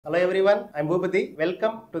Hello everyone, I'm Bhupati.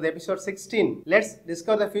 Welcome to the episode 16. Let's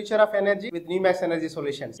discover the future of energy with Numax Energy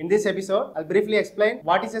Solutions. In this episode, I'll briefly explain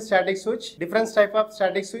what is a static switch, different type of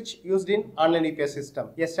static switch used in online UPS system.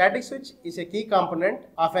 A static switch is a key component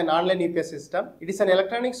of an online UPS system. It is an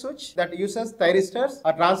electronic switch that uses thyristors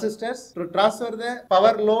or transistors to transfer the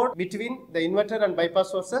power load between the inverter and bypass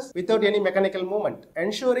sources without any mechanical movement,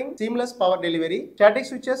 ensuring seamless power delivery. Static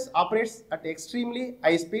switches operates at extremely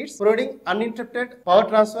high speeds, providing uninterrupted power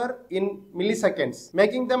transfer in milliseconds,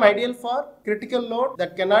 making them ideal for critical load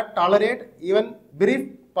that cannot tolerate even brief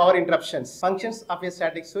power interruptions. Functions of a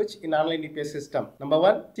static switch in online UPS system. Number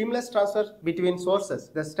 1. Seamless transfer between sources.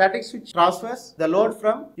 The static switch transfers the load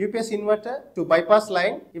from UPS inverter to bypass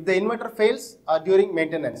line if the inverter fails or during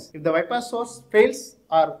maintenance. If the bypass source fails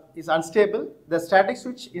or is unstable, the static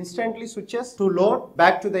switch instantly switches to load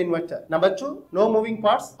back to the inverter. Number 2. No moving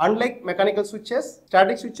parts. Unlike mechanical switches,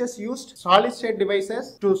 static switches used solid state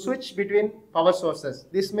devices to switch between power sources.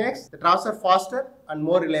 This makes the transfer faster and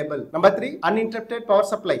more reliable. Number 3. Uninterrupted power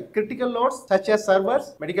supply. Critical loads such as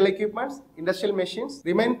servers, medical equipments, industrial machines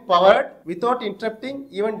remain powered without interrupting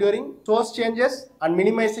even during source changes and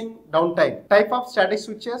minimizing downtime. Type of static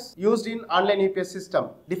switches used in online UPS system.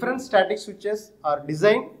 Different static switches are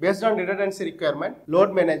designed based on redundancy requirement,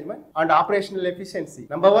 load management and operational efficiency.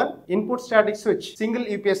 Number 1. Input static switch. Single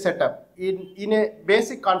UPS setup. In a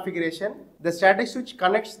basic configuration, the static switch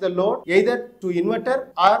connects the load either to inverter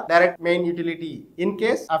or direct main utility. In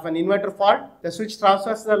case of an inverter fault, the switch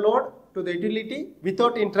transfers the load to the utility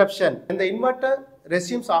without interruption. When the inverter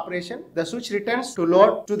resumes operation, the switch returns to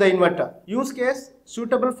load to the inverter. Use case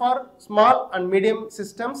suitable for small and medium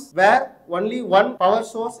systems where only one power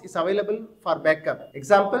source is available for backup.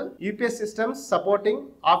 Example, UPS systems supporting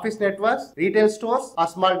office networks, retail stores or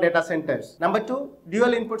small data centers. Number 2.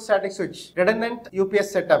 Dual input static switch. Redundant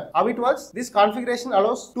UPS setup. How it works? This configuration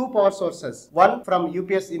allows two power sources. One from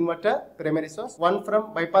UPS inverter, primary source. One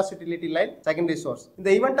from bypass utility line, secondary source. In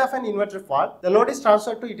the event of an inverter fault, the load is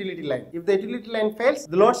transferred to utility line. If the utility line fails,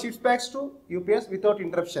 the load shifts back to UPS without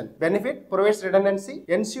interruption. Benefit: provides redundancy,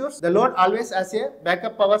 ensures the load always has a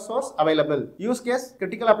backup power source available. Use case: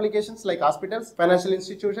 critical applications like hospitals, financial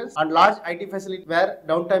institutions and large IT facilities where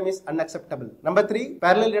downtime is unacceptable. Number 3.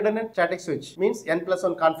 Parallel redundant static switch means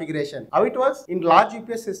N+1 configuration. How it works? In large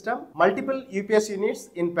UPS system, multiple UPS units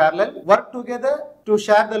in parallel work together to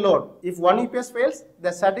share the load. If one UPS fails,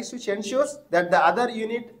 the static switch ensures that the other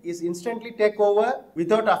unit is instantly take over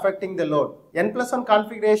without affecting the load. N+1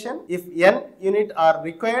 configuration: if N unit are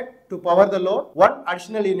required to power the load, one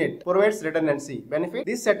additional unit provides redundancy. Benefit: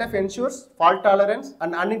 this setup ensures fault tolerance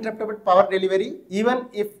and uninterrupted power delivery even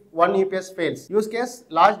if one UPS fails. Use case: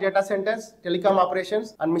 large data centers, telecom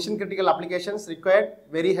operations and mission critical applications required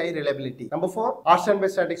very high reliability. Number 4. Hot standby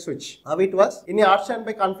static switch. How it works? In a hot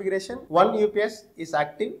standby configuration, one UPS is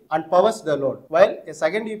active and powers the load, while a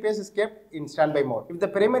second UPS is kept in standby mode. If the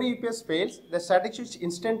primary UPS fails, the static switch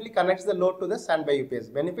instantly connects the load to the standby UPS.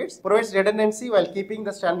 Benefits: provides redundancy while keeping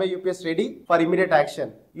the standby UPS ready for immediate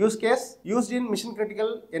action. Use case: used in mission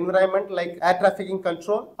critical environment like air traffic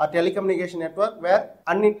control or telecommunication network where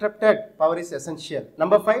uninterrupted power is essential.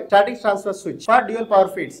 Number 5. Static transfer switch for dual power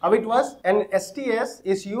feeds. How it was? An STS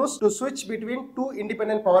is used to switch between two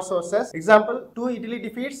independent power sources. Example: two utility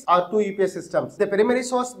feeds or two UPS systems. The primary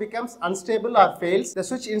source becomes unstable or fails, the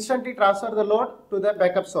switch instantly transfers the load to the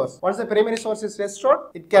backup source. Once the primary source is restored,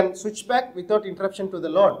 it can switch back without interruption to the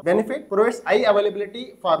load. Benefit: provides high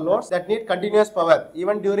availability for loads that need continuous power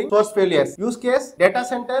even during source failures. Use case: data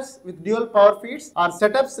centers with dual power feeds or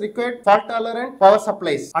setups required fault tolerant power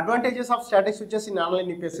supplies. Advantages of static switches in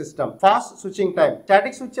online UPS system: fast switching time.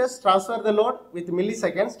 Static switches transfer the load with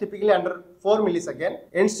milliseconds, typically under 4 milliseconds,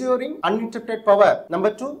 ensuring uninterrupted power.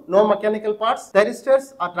 Number 2. No mechanical parts.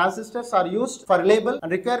 Thyristors or transistors are used for reliable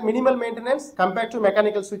and require minimal maintenance compared to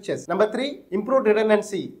mechanical switches. Number 3. Improved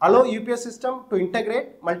redundancy. Allow UPS system to integrate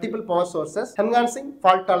multiple power sources, enhancing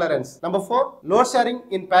fault tolerance. Number 4. Load sharing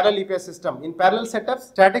in parallel UPS system. In parallel setups,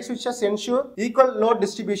 static switches ensure equal load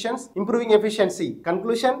distributions, improving efficiency.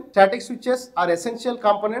 Conclusion: static switches are essential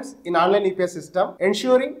components in online UPS system,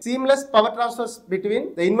 ensuring seamless power transfers between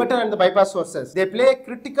the inverter and the bypass sources. They play a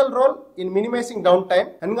critical role in minimizing downtime,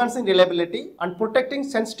 enhancing reliability, and protecting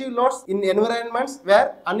sensitive loads in environments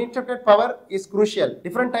where uninterrupted power is crucial.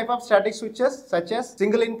 Different type of static switches such as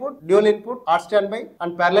single input, dual input, hot standby,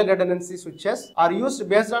 and parallel redundancy switches are used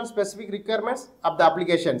based on specific requirements of the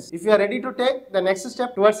applications. If you are ready to take the next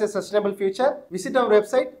step towards a sustainable future, visit our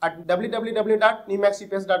website at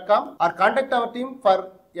www.numaxups.com or contact our team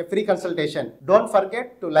for a free consultation. Don't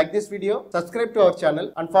forget to like this video, subscribe to our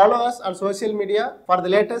channel and follow us on social media for the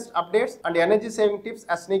latest updates and energy saving tips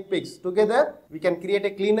as sneak peeks. Together, we can create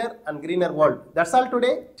a cleaner and greener world. That's all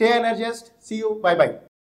today. Stay energized. See you. Bye bye.